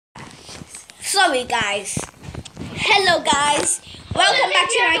sorry guys. Hello guys. Welcome back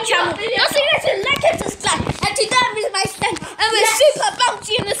to my channel. Don't forget to like and subscribe. And today I'm with my friend and we're super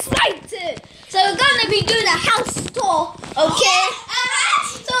bouncy and excited. So we're gonna be doing a house tour, okay? A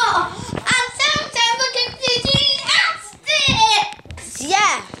house tour. And sometimes we're going to do gymnastics.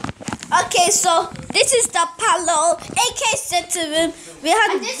 Yeah. Okay, so this is the parlor, AK center room. We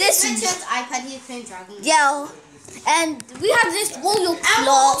have And this is Richard's iPad. He's playing Dragon Ball. yeah, and we have this royal And we're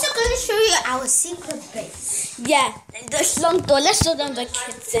clock. also going to show you our secret base. Yeah, the slum door. Let's show them the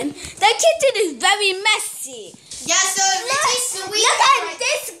kitchen. The kitchen is very messy. Yeah, so Richie's sweet. Look at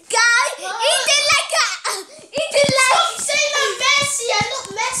this guy eating like Stop saying I'm messy. I'm not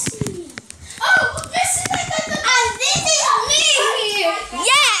messy. Oh, this is like a... And this is me.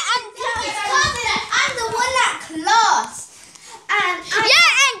 yeah, I'm the one at class. And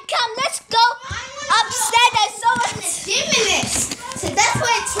and come, let's go upstairs and show I'm a gymnast. So that's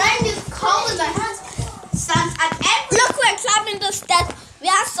why I'm trying to call with my hands. Stands at every... Look, we're climbing the stairs. We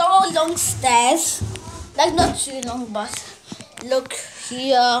have so long stairs. Like not too long, but look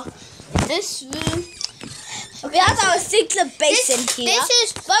here. This room. We have our secret base in here. This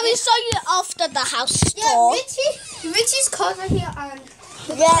is... But we show you after the house Yeah, tour. Richie's cover here and...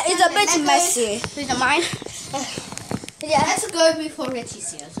 Yeah, it's a bit messy. These are mine. Yeah. Let's go before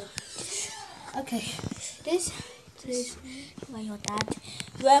Richie's here. Okay. This is Where your dad?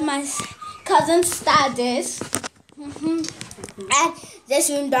 Where my cousin's dad is. And this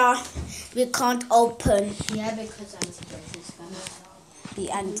room door we can't open. Yeah, because Auntie Grace is gonna The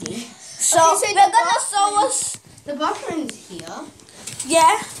auntie. So Okay, so we're the gonna show us. the bathroom's here.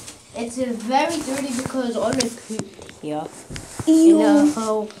 Yeah. It's very dirty because all the poop here. Ew. In her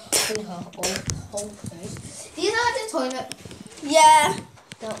whole place. These are the toilet. Yeah.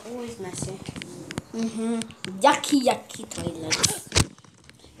 They're always messy. Yucky toilets.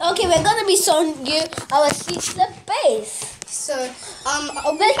 Okay, we're gonna be showing you our secret base. So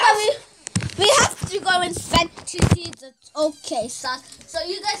We have to go inside to see the okay side. So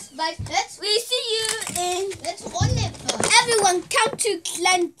you guys, we see you in. let's on it first. Everyone, count to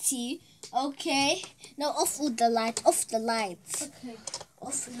 20. Okay. Now off all the lights. Off the lights. Okay.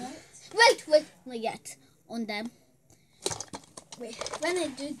 Off the lights. Wait, not yet. On them. Wait. When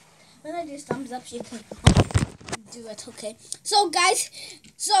I do thumbs up, you can do it. Okay. So guys,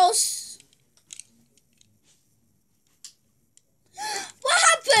 what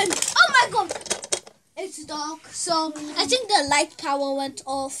happened? Oh my god! It's dark. So I think the light power went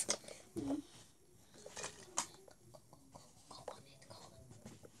off.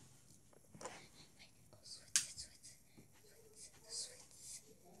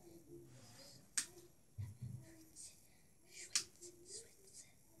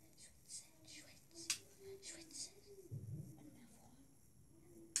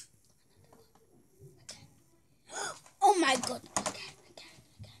 Oh my god.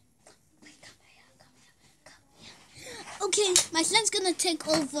 Okay, my friend's gonna take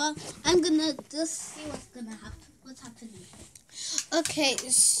over. I'm gonna just see what's happening. Okay.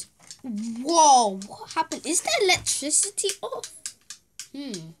 Whoa! What happened? Is the electricity off?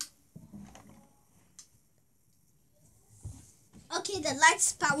 Okay, the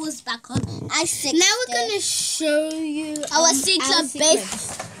lights power's back on. I fixed Now we're it. gonna show you Our secret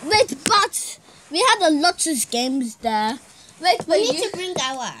base. Wait, but we had a lot of games there. Wait, We need to bring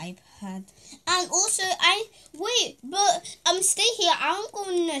our iPad. And also, stay here. I'm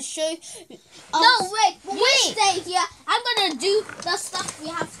gonna show. No, wait. When we wait. stay here, I'm gonna do the stuff we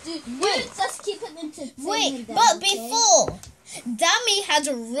have to. Wait. You just keep it entertaining. Wait, then, but okay? before, Dammy has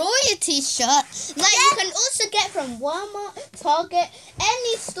a royalty shirt that you can also get from Walmart, Target,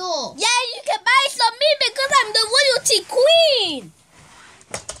 any store. Yeah, you can buy it from me because I'm the royalty queen.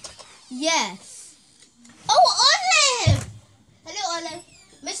 Yes. Oh, Olive! Hello, Olive.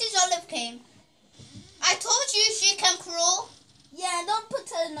 Mrs. Olive came. I told you she can crawl. Yeah, don't put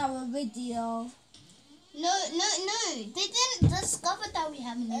her in our video. No. They didn't discover that we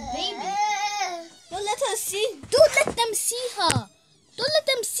have a new baby. Don't let her see. Don't let them see her. Don't let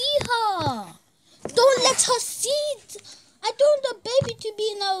them see her. Don't let her see. I don't want the baby to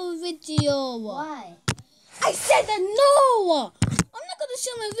be in our video. Why? I said that no. I'm not gonna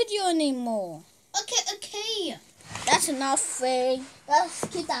show my video anymore. Okay. That's nothing. Let's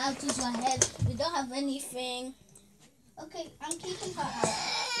keep that out of your head. We don't have anything. Okay, I'm keeping her out.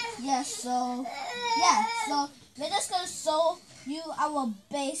 Yeah, so we're just gonna show you our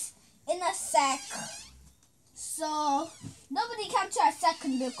base in a sec. So nobody come to our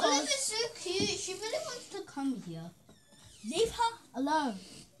second Olive because is so cute. She really wants to come here. leave her alone.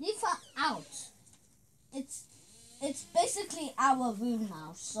 Leave her out. It's basically our room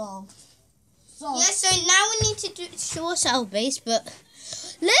now. So So Yeah, so now we need to show us our base, but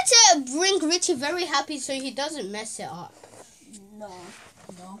let's bring Richie very happy so he doesn't mess it up. no,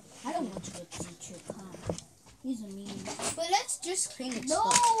 I don't want to go to the car. He's a mean. But let's just clean it. No,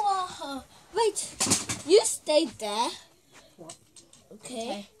 stuff. wait. You stay there. What?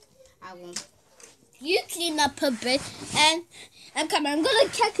 Okay. I won't. You clean up a bit, and come on, I'm gonna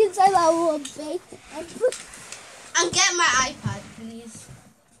check inside our base and put. And get my iPad, please.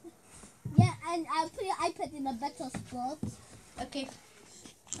 Yeah, and I'll put your iPad in a better spot. Okay.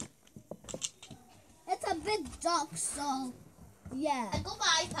 It's a bit dark, so yeah. I got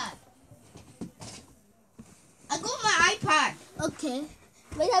my iPad. I got my iPad. Okay.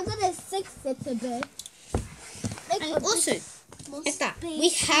 Wait, I'm gonna fix it a bit. And also, like that. We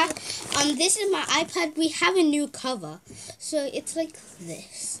have this is my iPad. We have a new cover, so it's like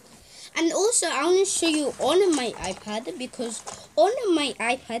this. And also, I want to show you on my iPad because on my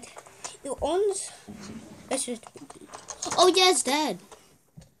iPad, it on. Let's just. Oh yeah, it's dead.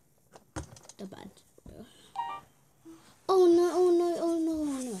 The bad. Oh no! Oh no! Oh no!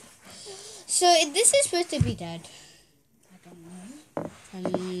 Oh no! So this is supposed to be dead. I don't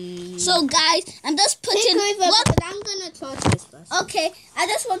know. So guys, I'm just putting. Take over, but I'm gonna touch this first. Okay, I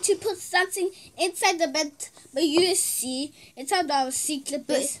just want to put something inside the bed, but you see, it's out of our secret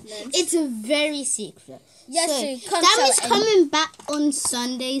basement. It's a very secret. Yes, so, so you can't Dad tell is coming back on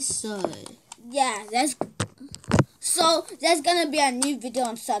Sunday, so yeah, there's gonna be a new video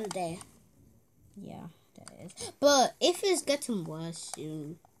on Sunday. yeah, there is. But if it's getting worse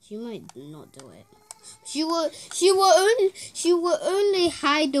soon, she might not do it. She will only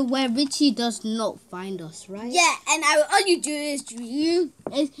hide where Richie does not find us, right? Yeah, and all you do is you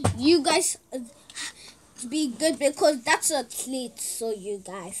guys be good because that's a treat. So you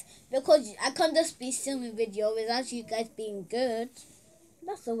guys, because I can't just be filming video without you guys being good.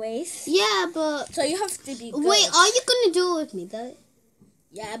 That's a waste. Yeah, but So you have to be good. wait, are you gonna do it with me, though?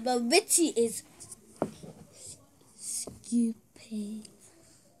 Yeah, but Richie is stupid.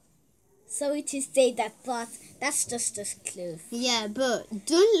 Sorry to say that, but that's just a clue. Yeah, but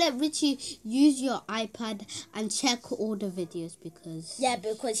don't let Richie use your iPad and check all the videos because Yeah,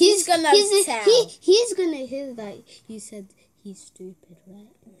 because he's gonna tell. He's gonna hear that you said he's stupid, right?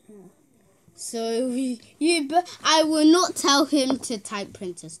 Mm-hmm. So but I will not tell him to type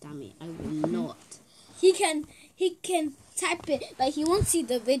Princess Dummy. I will not. He can type it, but he won't see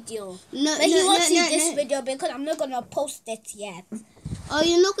the video. No, But he won't see no, this no. video because I'm not gonna post it yet. Oh,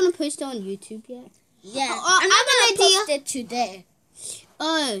 you're not gonna post it on YouTube yet? Yeah, Oh, I'm not I have gonna an post it today.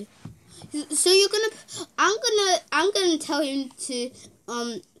 Oh, so you're gonna? I'm gonna tell him to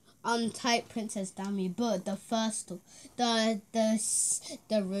type Princess Dummy, but the first the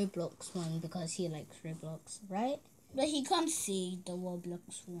Roblox one because he likes Roblox, right? But he can't see the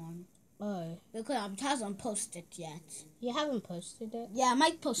Roblox one Oh, because I haven't posted yet. you haven't posted it. Yeah, I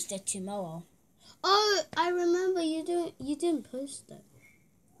might post it tomorrow. Oh, I remember you didn't post it.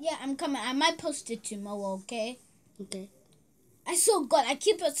 Yeah, I'm coming. I might post it tomorrow. Okay. Okay. I so good. I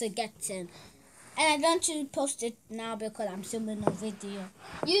keep on forgetting. And I don't to post it now because I'm filming a video.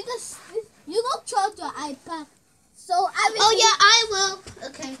 You go charge your iPad. So I will. Oh yeah, I will.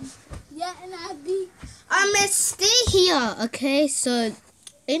 Okay. Yeah, and I'll be. Let's stay here. Okay, so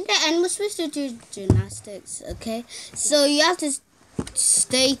in the end we're supposed to do gymnastics. Okay, so you have to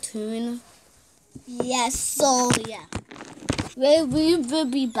stay tuned. Yes. So yeah, we will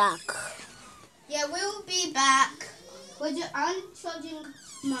be back. Yeah, we'll be back. I'm charging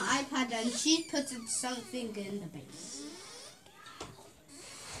my iPad and she's putting something in the base.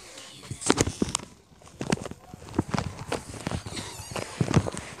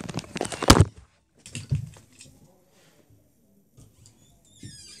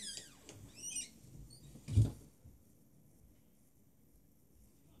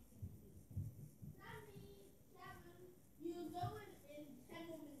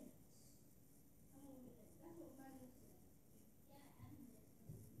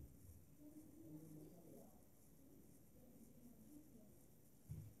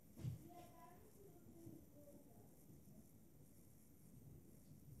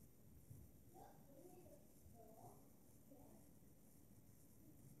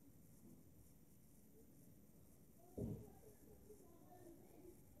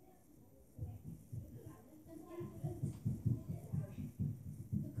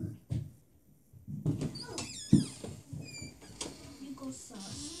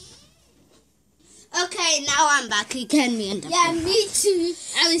 Okay, now I'm back again, me and the Yeah, me too.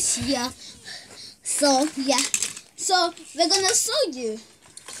 I was here. So yeah. So we're gonna show you.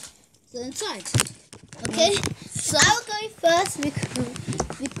 So inside. Okay. So I'll go first because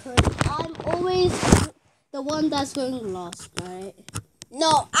I'm always the one that's going last, right?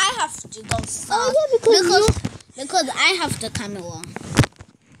 No, I have to go first. Oh yeah, because I have the camera.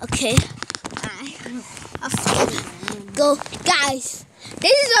 Okay. I have to go. Guys,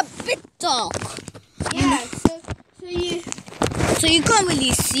 this is a bit dark. Yeah. So you can't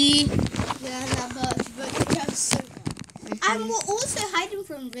really see. Yeah, no, but you have so. And we're also hiding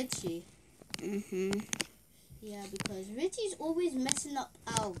from Richie. Yeah, because Richie's always messing up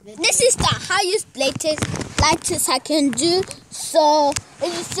our videos. This is the highest lightest I can do. So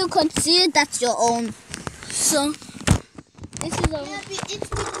if you still can see it, that's your own. So this is a Yeah, but it's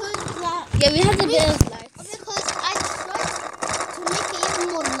because we have a bit of light. because I tried to make it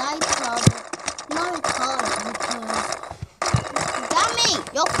even more lighter, but now it's hard because damn it,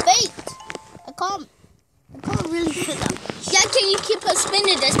 your fate. I can't really fit up. Yeah, can you keep us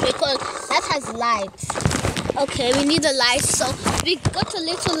spinning this because that has light. Okay, we need a light, so we got a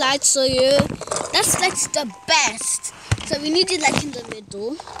little light, so that's like the best. So we need it like in the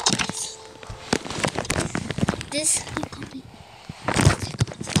middle. This.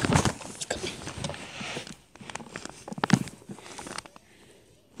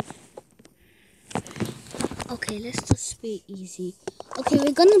 Okay, let's just be easy. Okay,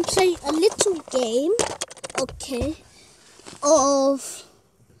 we're gonna play a little game. Okay. Of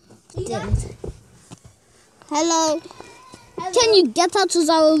this. Hello. Can you get out of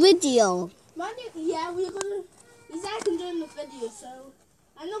our video? Yeah, we're gonna. He's actually doing the video, so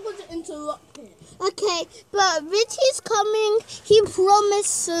I'm not going to interrupt him. Okay, but Richie's coming. He promised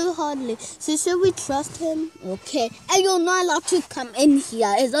so hardly. So should we trust him? Okay. And you're not allowed to come in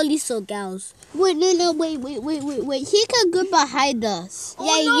here. It's only so girls. Wait. He can go behind us.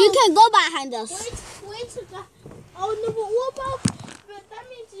 Yeah, you can go behind us. Wait. Oh no, but what about? But that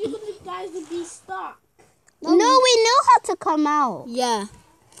means you guys will be stuck. No, we know how to come out. Yeah.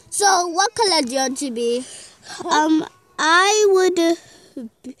 So what color do you want to be? I would.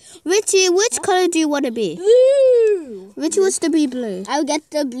 Richie, which color do you want to be? Blue. Richie wants to be blue. I'll get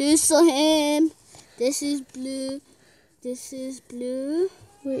the blue for him. This is blue. This is blue.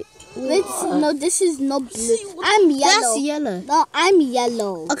 Wait. No, this is not blue. I'm yellow. That's yellow. No, I'm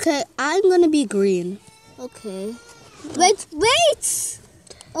yellow. Okay, I'm gonna be green. Okay. Wait.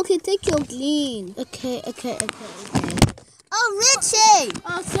 Okay, take your green. Okay. Oh, Richie!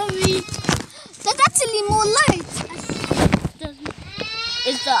 Oh, sorry. There's actually more light.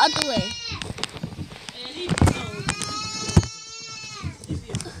 It's the other way.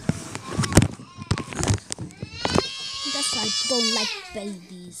 That's why I don't like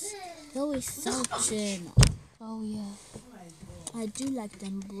babies. They're always searching. Oh, yeah. I do like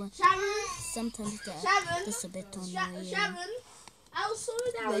them, but sometimes they're just a bit annoying. Sharon, I was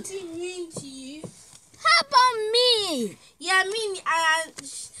sorry that I was being mean to you. How about me? Yeah, me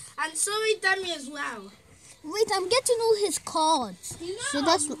and sorry, Dami as well. Wait, I'm getting all his cards. So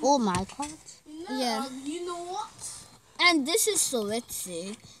that's all my cards? Yeah. You know what? And this is for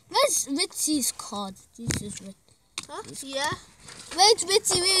Ritzy. Where's Ritzy's card? This is Ritzy. Huh? Yeah. Wait,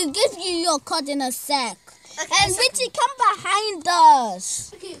 Ritzy, we'll give you your card in a sec. Okay, And Ritzy, come behind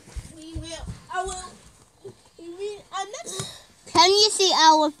us. Okay, we will. I will. Can you see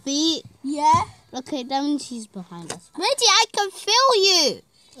our feet? Yeah. Okay, that means he's behind us. Ritzy, I can feel you.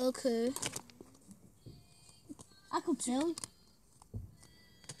 Okay. I can feel you.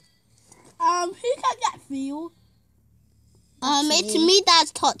 Who can get feel? It's me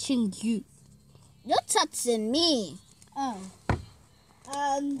that's touching you. You're touching me. Oh.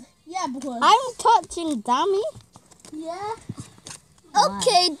 Yeah, because I'm touching Dami. yeah.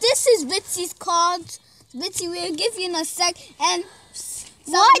 Okay, this is Ritzy's card. Ritzy, we'll give you in a sec. And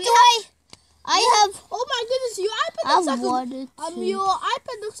Why do I have. Oh my goodness, your iPad looks your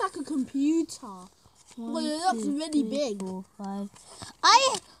iPad looks like a computer. Well, it looks really big. 4, 5.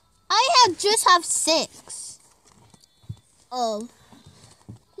 I just have 6. Oh.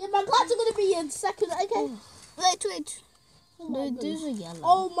 Yeah, my cards are gonna be in second. Okay. Wait. Oh my No, goodness. these are yellow.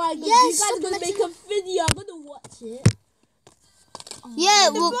 Oh my god, Yes, you guys are gonna stop make a video. I'm gonna watch it. Yeah,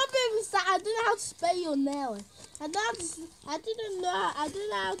 The problem is that I don't know how to spell your name. I didn't know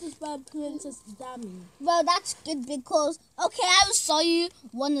how to spell Princess Dami. well, that's good because okay, I will show you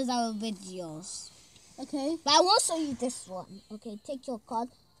one of our videos. Okay. But I won't show you this one. Okay, take your card.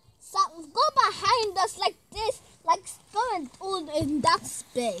 So go behind us like this, like go all in that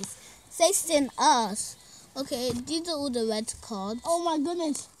space, facing us. Okay, these are all the red cards. Oh my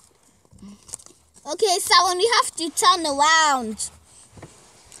goodness. Okay, so you have to turn around.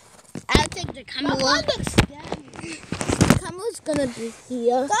 I'll take the camera. My card looks scary. The camera's gonna be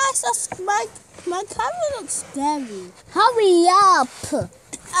here. Guys, that's my camera looks scary. Hurry up!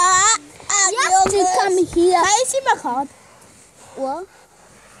 You have to come here. Can you see my card? What?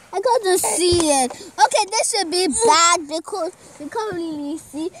 I couldn't see it. Okay, this should be bad because you can't really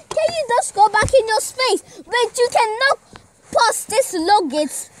see. Can you just go back in your space? Wait, you cannot past this login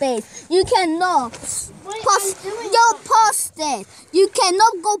space. You cannot. Past it. You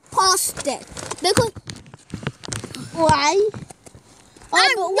cannot go past it. Because why?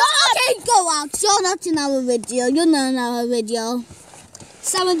 Okay, go out. You're not in our video. You're not in our video.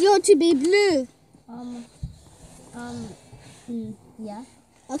 Someone you want to be blue. Yeah.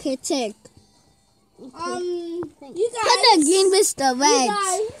 Okay, check. You Put guys. the green with the red. You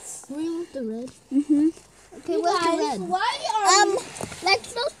guys. Green with the red. Okay, You where's the guys, red? why are you...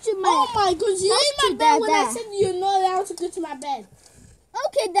 Let's go to my. Oh my God, you Let's in my do bed when I that. said you're not allowed to go to my bed.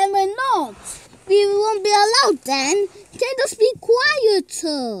 Okay, then we're not. We won't be allowed then. Can you just be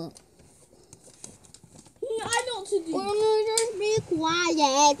quieter? I know what to do. Just be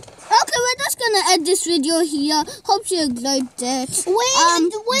quiet. Okay, we're just gonna end this video here. Hope you enjoyed it. Wait, bye.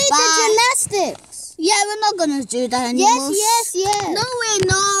 the gymnastics. Yeah, we're not gonna do that anymore. Yes. No, we're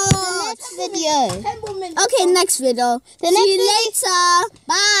not. Next video. 10 more minutes. Okay, next video. See you later.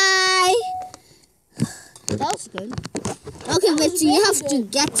 Bye. That was good. Okay, wait, so you have to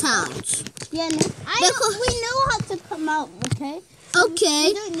get out. Yeah, we know how to come out, okay? Okay.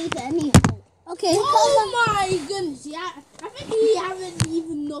 We don't need any. Okay. Oh my goodness, yeah. I think we haven't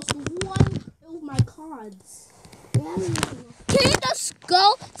even lost one of my cards. Can you just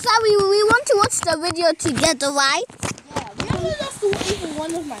go? Sorry, we want to watch the video together, right? Yeah, we haven't lost even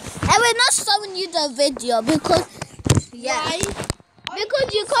one of my cards. And we're not showing you the video because, Why?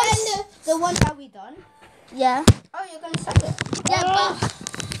 because you can't. Send the one that we done. Yeah. Oh, you're gonna send it. Yeah, but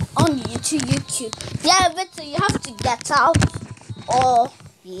on YouTube. Yeah, Victor, you have to get out. Or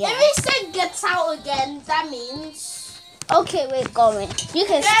yeah. If we say get out again, that means. Okay, we're going. You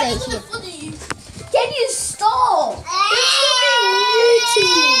can stay here. Can you stop?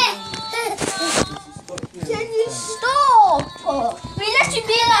 Can you stop? We let you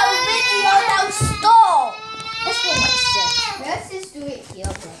be in our video, now stop. Let's go upstairs. Let's just do it here.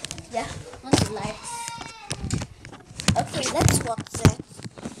 Okay. Yeah, on the lights. Okay, let's watch it.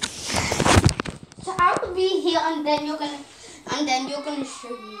 So I will be here, and then you're gonna show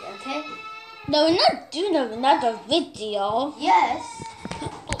me, okay? No, we're not doing another video. Yes.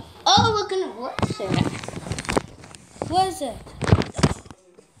 Oh, we're gonna watch it. Where is it?